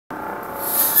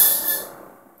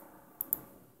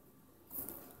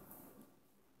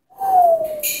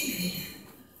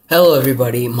Hello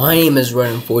everybody, my name is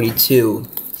Ryan42,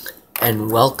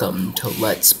 and welcome to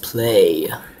Let's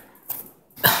Play,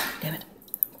 damn it,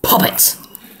 Puppets!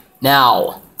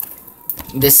 Now,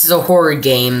 this is a horror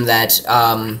game that,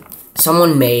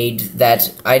 someone made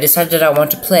that I decided I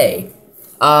want to play.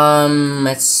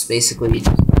 That's basically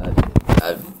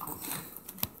or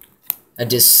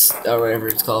whatever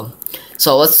it's called.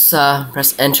 So let's,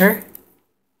 press enter.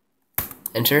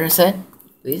 Enter, I said,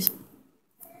 please.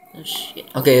 Oh, shit.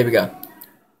 Okay, here we go.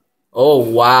 Oh,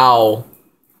 wow.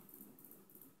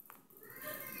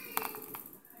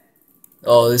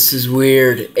 Oh, this is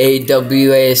weird.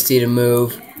 WASD to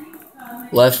move.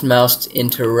 Left mouse to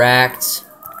interact.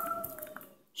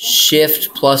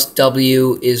 Shift plus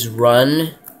W is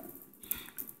run.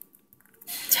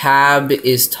 Tab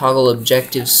is toggle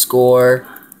objective score.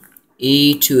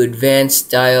 E to advance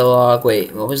dialogue.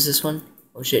 Wait, what was this one?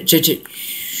 Oh, shit.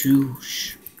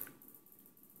 Shoosh.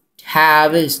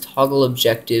 Tab is toggle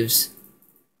objectives.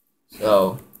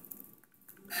 So,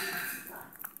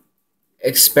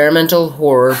 experimental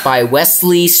horror by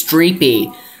Wesley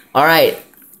Streepy. Alright,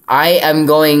 I am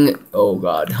going, oh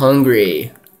god,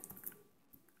 hungry.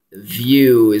 The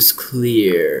view is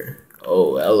clear.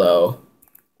 Oh, hello.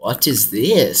 What is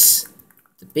this?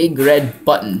 The big red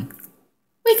button.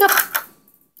 Wake up!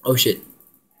 Oh shit.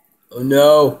 Oh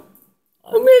no.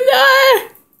 I'm gonna die!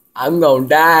 I'm gonna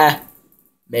die.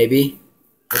 Maybe.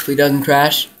 Hopefully it doesn't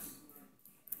crash.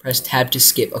 Press tab to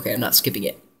skip. Okay, I'm not skipping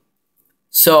it.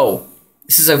 So,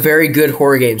 this is a very good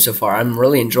horror game so far. I'm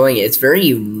really enjoying it. It's very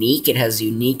unique. It has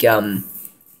unique,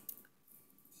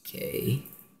 okay.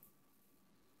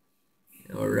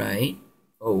 Alright.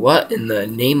 Oh, what in the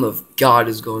name of God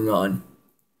is going on?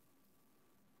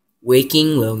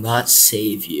 Waking will not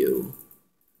save you.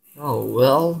 Oh,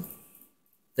 well.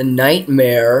 The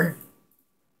nightmare.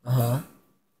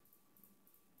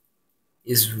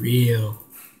 Is real.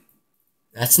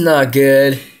 That's not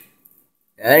good.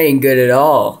 That ain't good at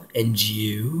all. And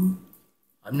you?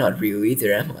 I'm not real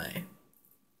either, am I?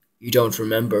 You don't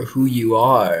remember who you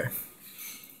are.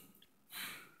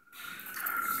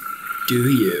 Do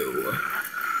you?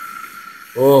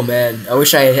 Oh man, I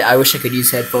wish I could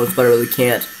use headphones, but I really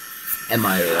can't. Am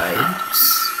I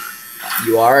right?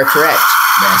 You are correct,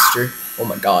 master. Oh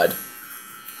my god.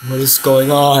 What is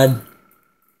going on?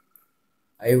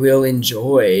 I will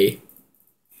enjoy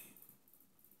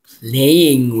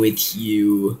playing with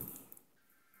you.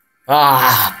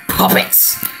 Ah,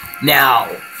 puppets! Now,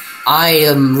 I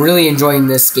am really enjoying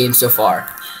this game so far.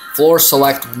 Floor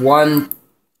select 1.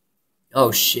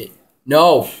 Oh shit.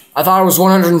 No! I thought it was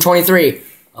 123.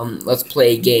 Let's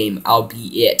play a game. I'll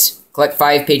be it. Collect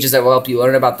 5 pages that will help you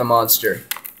learn about the monster.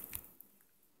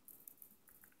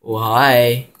 Oh,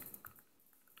 hi.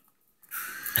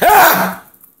 Ah!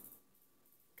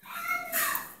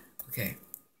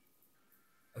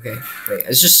 Okay, wait,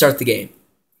 let's just start the game.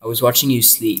 I was watching you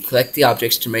sleep. Collect the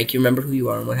objects to make you remember who you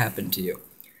are and what happened to you.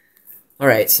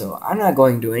 Alright, so I'm not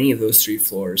going to any of those 3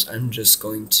 floors. I'm just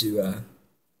going to,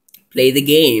 play the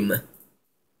game.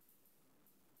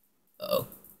 Uh-oh.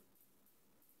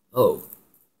 Oh.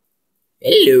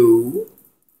 Hello.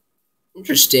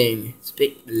 Interesting. It's a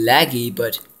bit laggy,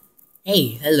 but... Hey,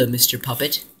 hello, Mr.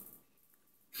 Puppet.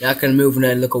 You're not gonna move when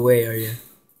I look away, are you?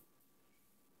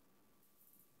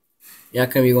 You're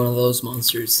not gonna be one of those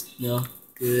monsters. No?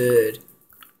 Good.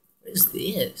 What is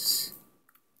this?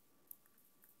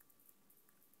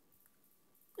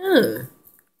 Huh.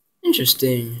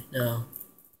 Interesting. No.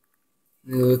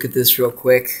 Let me look at this real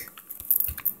quick.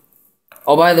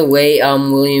 Oh, by the way,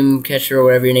 William Catcher, or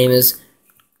whatever your name is,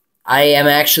 I am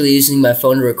actually using my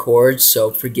phone to record,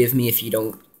 so forgive me if you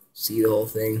don't see the whole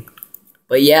thing.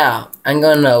 But yeah, I'm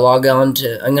gonna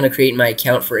I'm gonna create my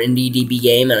account for IndieDB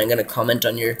Game, and I'm gonna comment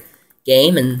on your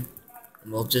game, and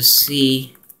we'll just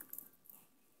see.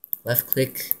 Left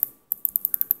click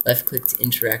to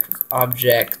interact with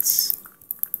objects.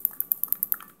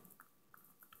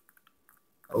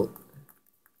 Oh.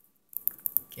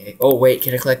 Okay. Oh wait,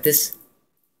 can I collect this?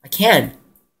 I can.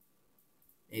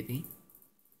 Maybe.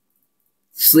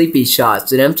 Sleepy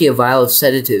shots. And empty a vial of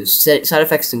sedatives. Side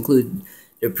effects include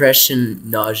depression,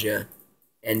 nausea,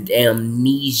 and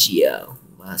amnesia.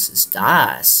 Was ist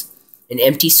das? An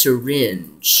empty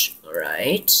syringe.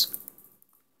 Alright.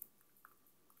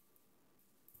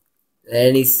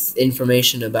 Any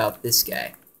information about this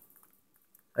guy?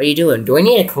 How are you doing? Do I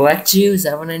need to collect you? Is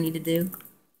that what I need to do?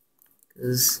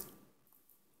 Because...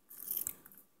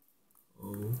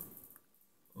 Oh,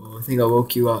 I think I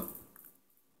woke you up.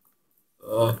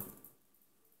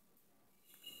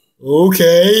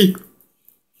 Okay.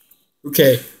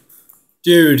 Okay.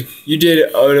 Dude, you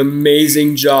did an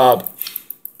amazing job.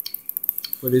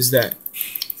 What is that?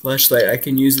 Flashlight. I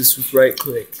can use this with right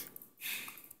click.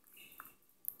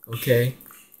 Okay.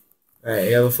 Alright,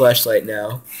 I have a flashlight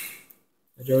now.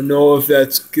 I don't know if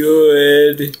that's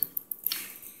good.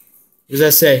 What does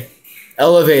that say?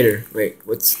 Elevator. Wait,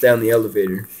 what's down the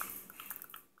elevator?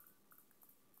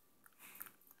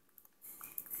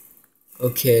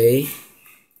 Okay.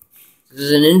 This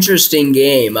is an interesting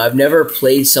game. I've never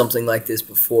played something like this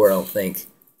before, I don't think.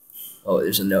 Oh,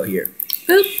 there's a note here.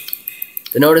 Boop.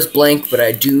 The note is blank, but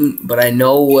I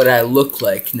know what I look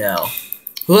like now.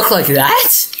 Look like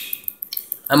that?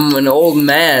 I'm an old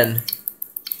man.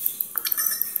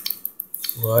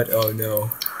 What? Oh no.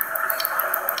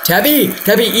 Tabby!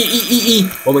 Tabby! E!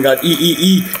 Oh my god,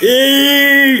 E!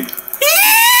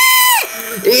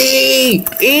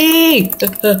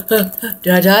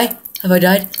 Did I die? Have I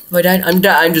died? Have I died?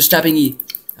 I'm just tapping E.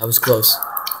 I was close.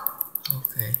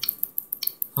 Okay.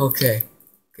 Okay.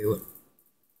 Okay, what?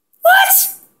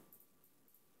 What?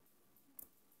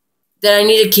 Did I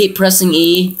need to keep pressing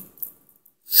E?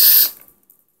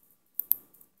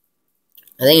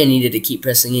 I think I needed to keep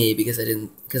pressing E because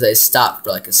I stopped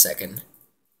for like a second.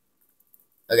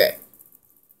 Okay.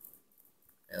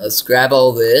 Now let's grab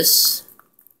all this.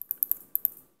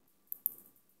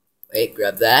 Wait,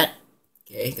 grab that.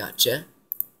 Okay, gotcha.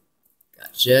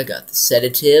 Gotcha, got the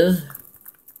sedative.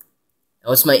 Now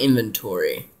what's my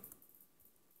inventory?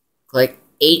 Like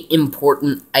 8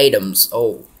 important items.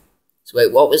 Oh. So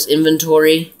wait, what was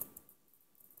inventory?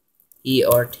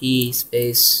 ERT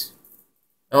space.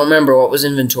 I don't remember what was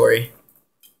inventory.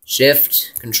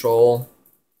 Shift, control.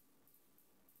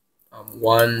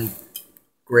 1,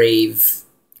 grave,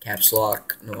 caps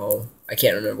lock. No, I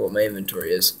can't remember what my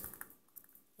inventory is.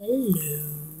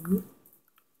 Hello.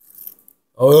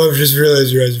 Oh, I've just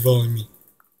realized you guys are following me.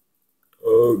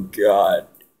 Oh god.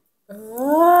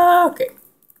 Okay.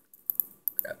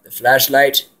 Grab the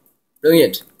flashlight.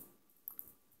 Brilliant.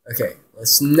 Okay,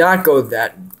 let's not go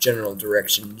that general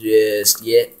direction just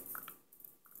yet.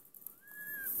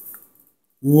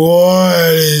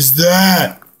 What is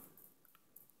that?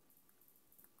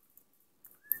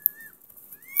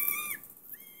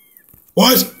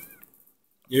 What?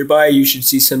 Nearby, you should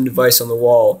see some device on the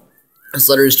wall. This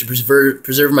letter is to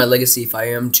preserve my legacy if I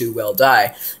am to, well,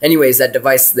 die. Anyways, that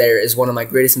device there is one of my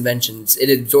greatest inventions. It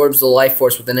absorbs the life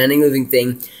force within any living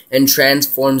thing and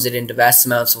transforms it into vast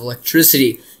amounts of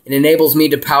electricity. It enables me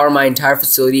to power my entire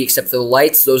facility except for the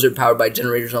lights. Those are powered by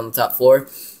generators on the top floor,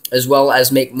 as well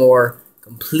as make more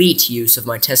complete use of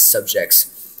my test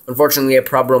subjects. Unfortunately, a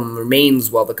problem remains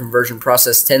while the conversion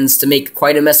process tends to make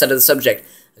quite a mess out of the subject.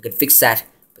 I could fix that,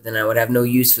 but then I would have no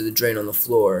use for the drain on the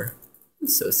floor. I'm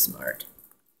so smart.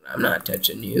 I'm not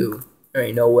touching you. There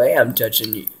ain't no way I'm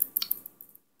touching you.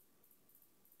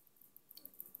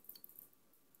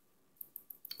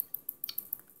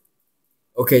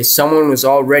 Okay, someone was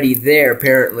already there,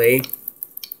 apparently.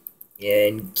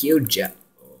 And killed ya.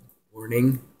 Oh,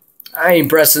 warning. I ain't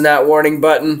pressing that warning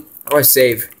button. How do I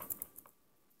save?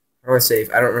 How do I save?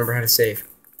 I don't remember how to save.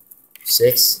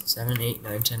 6, 7, 8,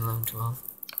 9, 10, 11, 12.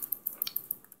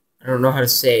 I don't know how to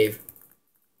save.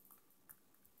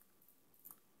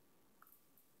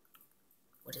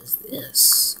 What is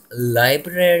this? A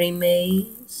library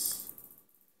maze?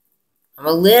 I'm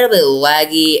a little bit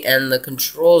laggy and the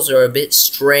controls are a bit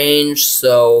strange,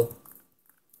 so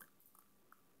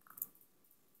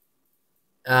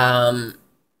I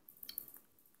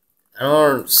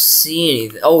don't see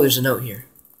anything. Oh, there's a note here.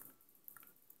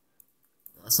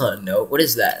 That's not a note. What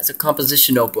is that? It's a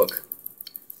composition notebook.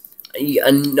 Yet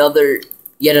another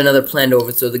plan to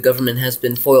overthrow the government has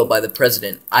been foiled by the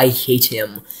president. I hate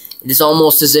him. It is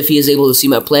almost as if he is able to see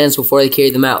my plans before I carry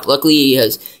them out. Luckily, he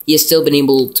has still been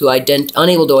unable to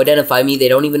identify me. They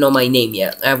don't even know my name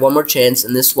yet. I have one more chance,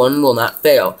 and this one will not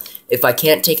fail. If I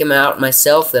can't take him out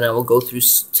myself, then I will go through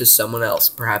to someone else,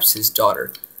 perhaps his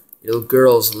daughter. Little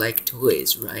girls like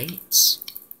toys, right?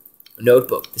 A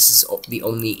notebook. This is the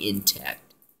only intact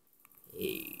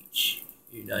page.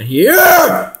 You're not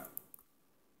here!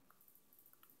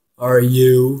 Are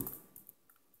you?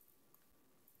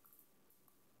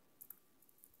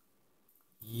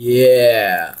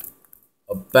 Yeah,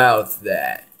 about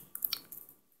that.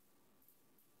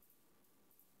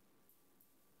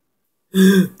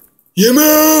 You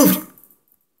moved!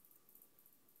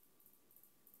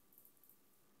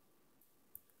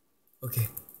 Okay.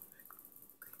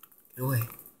 Get away.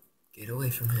 Get away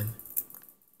from him.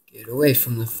 Get away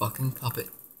from the fucking puppet.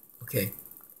 Okay.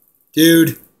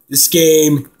 Dude, this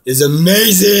game is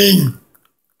amazing!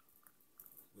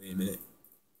 Wait a minute.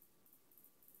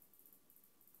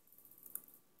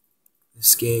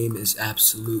 This game is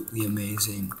absolutely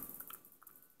amazing.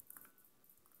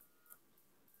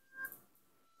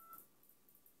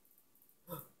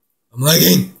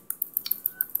 lagging.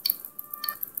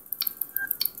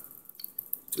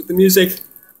 With the music.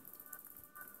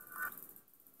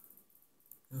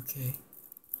 Okay.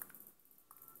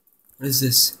 What is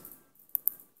this?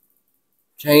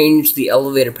 Change the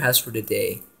elevator password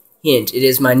today. Hint, it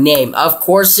is my name. Of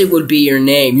course it would be your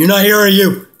name. You're not here, are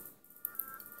you?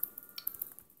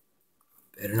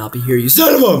 Better not be here, you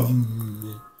son of a...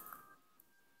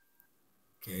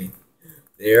 Okay.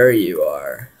 There you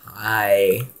are.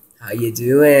 Hi. How you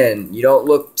doing? You don't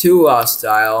look too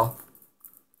hostile.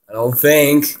 I don't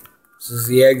think. This is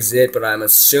the exit, but I'm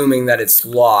assuming that it's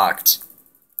locked.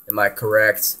 Am I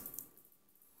correct?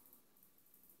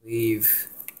 Leave.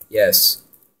 Yes.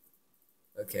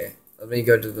 Okay. Let me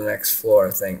go to the next floor,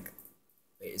 I think.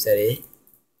 Wait, is that it?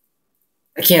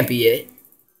 That can't be it.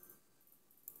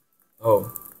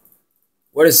 Oh.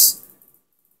 What is...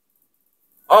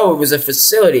 Oh, it was a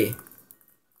facility.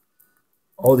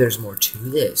 Oh, there's more to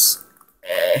this.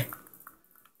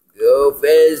 Go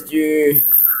faster.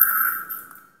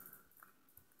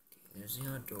 There's the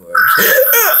outdoors.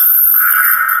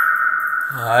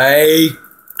 Hi.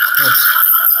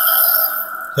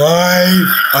 Hi.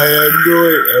 I am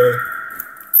going.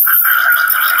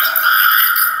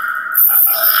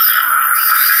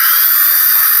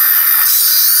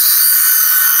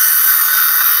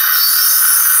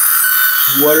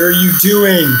 What are you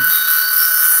doing?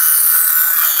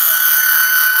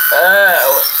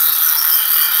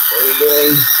 What are you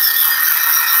doing?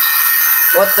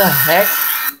 What the heck?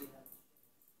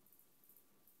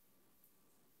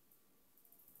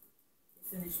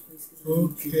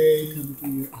 Okay.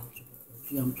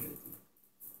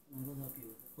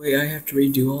 Wait, I have to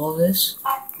redo all this?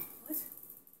 What?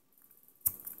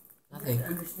 Nothing. I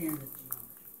understand the geometry.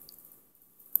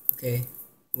 Okay.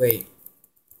 Wait.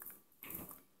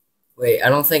 Wait, I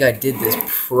don't think I did this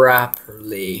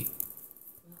properly.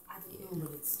 Well, I don't know,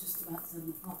 but it's just about 7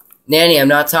 o'clock. Nanny, I'm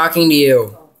not talking to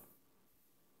you.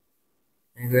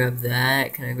 Can I grab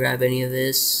that? Can I grab any of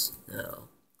this? No.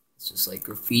 It's just like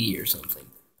graffiti or something.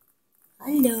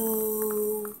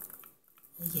 Hello.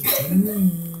 How you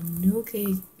doing?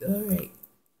 Okay, alright.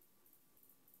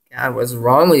 God, what's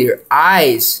wrong with your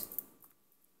eyes?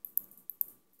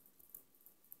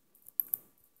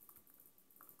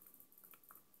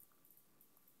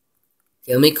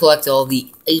 Okay, let me collect all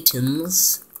the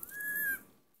items.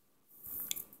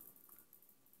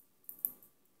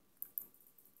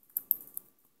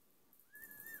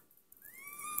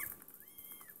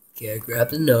 Okay, I grabbed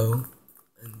the no.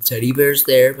 And the teddy bear's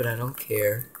there, but I don't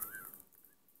care.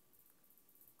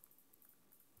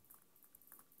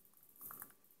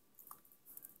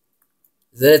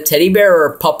 Is it a teddy bear or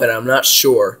a puppet? I'm not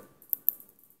sure.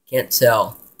 Can't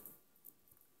tell.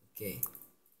 Okay.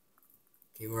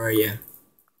 Okay, where are you?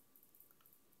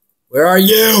 Where are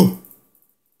you?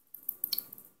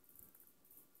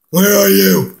 Where are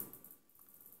you?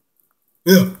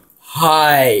 Yeah.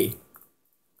 Hi.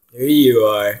 There you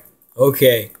are.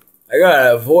 Okay. I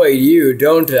gotta avoid you,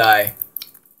 don't I?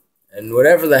 And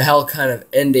whatever the hell kind of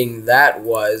ending that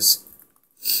was,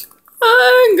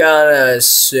 I'm gonna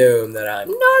assume that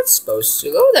I'm not supposed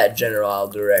to go that general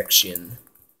direction.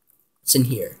 What's in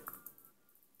here?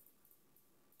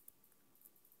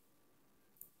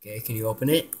 Okay, can you open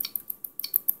it?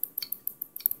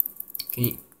 Can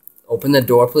you open the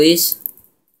door, please?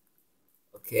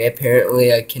 Okay,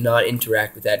 apparently I cannot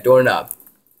interact with that doorknob.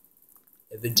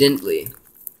 Evidently.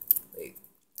 Wait.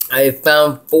 I have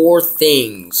found 4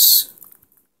 things.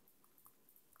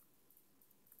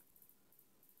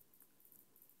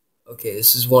 Okay,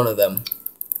 this is one of them.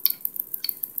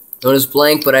 Notice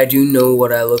blank, but I do know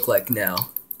what I look like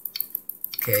now.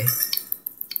 Okay.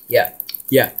 Yeah.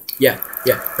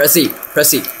 Press E.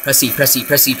 Press E. Press E. Press E.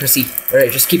 Press E. Press E.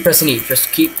 Alright, just keep pressing E.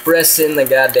 Just keep pressing the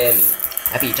goddamn E.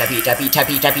 Tappy.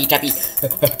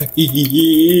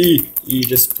 You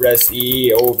just press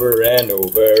E over and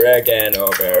over again,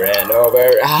 over and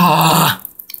over. Ah!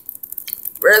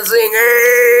 Pressing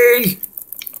E!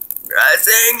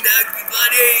 Pressing the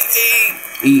bloody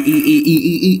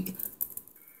E!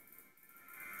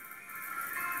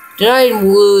 Did I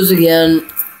lose again?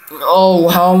 Oh,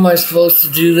 how am I supposed to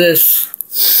do this?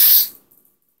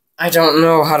 I don't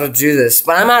know how to do this,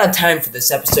 but I'm out of time for this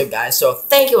episode, guys, so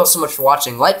thank you all so much for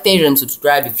watching. Like, favorite, and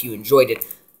subscribe if you enjoyed it.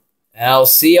 And I'll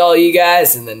see all you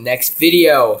guys in the next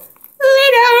video.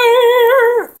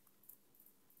 Later!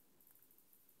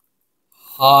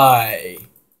 Hi.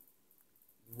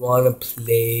 You wanna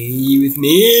play with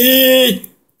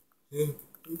me?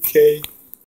 Okay.